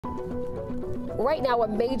Right now, a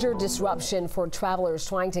major disruption for travelers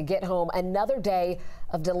trying to get home. Another day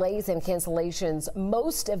of delays and cancellations,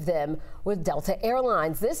 most of them with Delta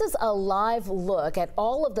Airlines. This is a live look at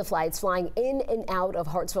all of the flights flying in and out of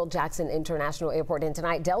Hartsfield-Jackson International Airport. And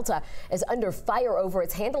tonight, Delta is under fire over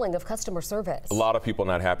its handling of customer service. A lot of people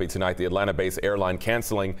not happy tonight. The Atlanta-based airline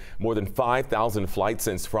canceling more than 5,000 flights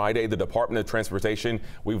since Friday. The Department of Transportation,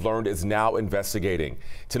 we've learned, is now investigating.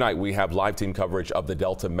 Tonight, we have live team coverage of the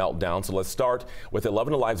Delta meltdown. So let's start with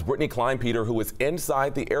 11 Alive's Brittany Kleinpeter, who is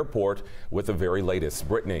inside the airport with the very latest.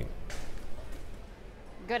 Brittany.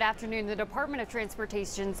 Good afternoon. The Department of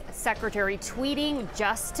Transportation's secretary tweeting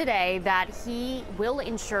just today that he will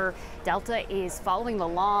ensure Delta is following the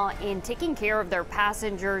law in taking care of their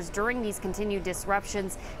passengers during these continued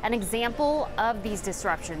disruptions. An example of these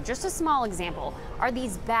disruptions, just a small example, are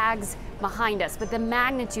these bags behind us, but the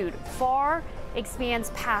magnitude far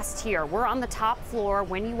expands past here. We're on the top floor.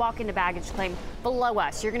 When you walk into baggage claim, below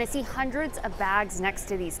us, you're going to see hundreds of bags next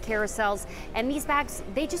to these carousels. And these bags,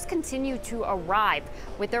 they just continue to arrive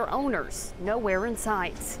with their owners nowhere in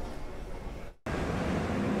sight.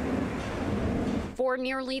 For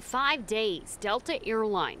nearly 5 days, Delta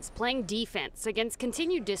Airlines playing defense against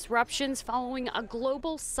continued disruptions following a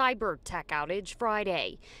global cyber tech outage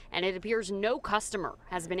Friday. And it appears no customer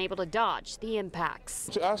has been able to dodge the impacts.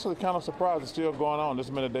 It's actually kind of surprised it's still going on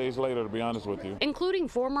this many days later, to be honest with you. Including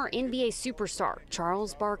former NBA superstar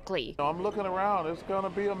Charles Barkley. I'm looking around. It's going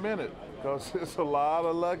to be a minute because it's a lot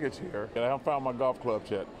of luggage here. I haven't found my golf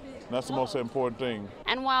clubs yet. That's the most important thing.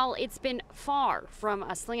 And while it's been far from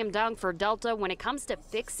a slam dunk for Delta when it comes to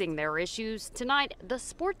fixing their issues, tonight the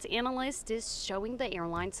sports analyst is showing the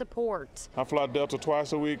airline support. I fly Delta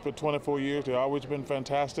twice a week for 24 years. They've always been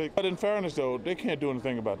fantastic. But in fairness, though, they can't do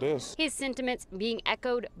anything about this. His sentiments being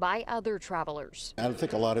echoed by other travelers. I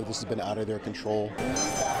think a lot of this has been out of their control.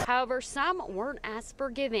 However, some weren't as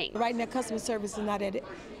forgiving. Right now, customer service is not at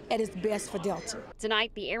its best for Delta.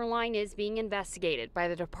 Tonight, the airline is being investigated by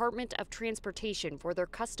the Department of Transportation for their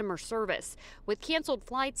customer service, with canceled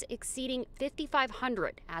flights exceeding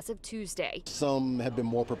 5,500 as of Tuesday. Some have been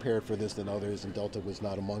more prepared for this than others, and Delta was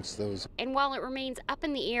not amongst those. And while it remains up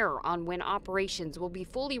in the air on when operations will be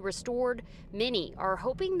fully restored, many are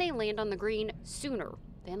hoping they land on the green sooner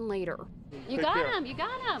than later. You got him, you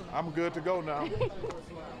got him. I'm good to go now.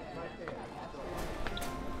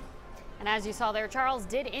 And as you saw there, Charles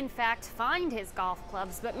did in fact find his golf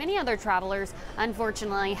clubs, but many other travelers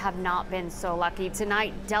unfortunately have not been so lucky.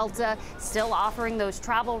 Tonight, Delta still offering those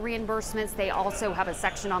travel reimbursements. They also have a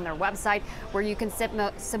section on their website where you can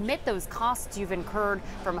submit those costs you've incurred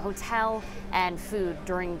from hotel and food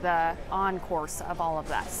during the on-course of all of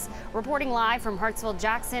this. Reporting live from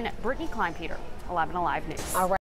Hartsfield-Jackson, Brittany Kleinpeter, 11 Alive News. All right.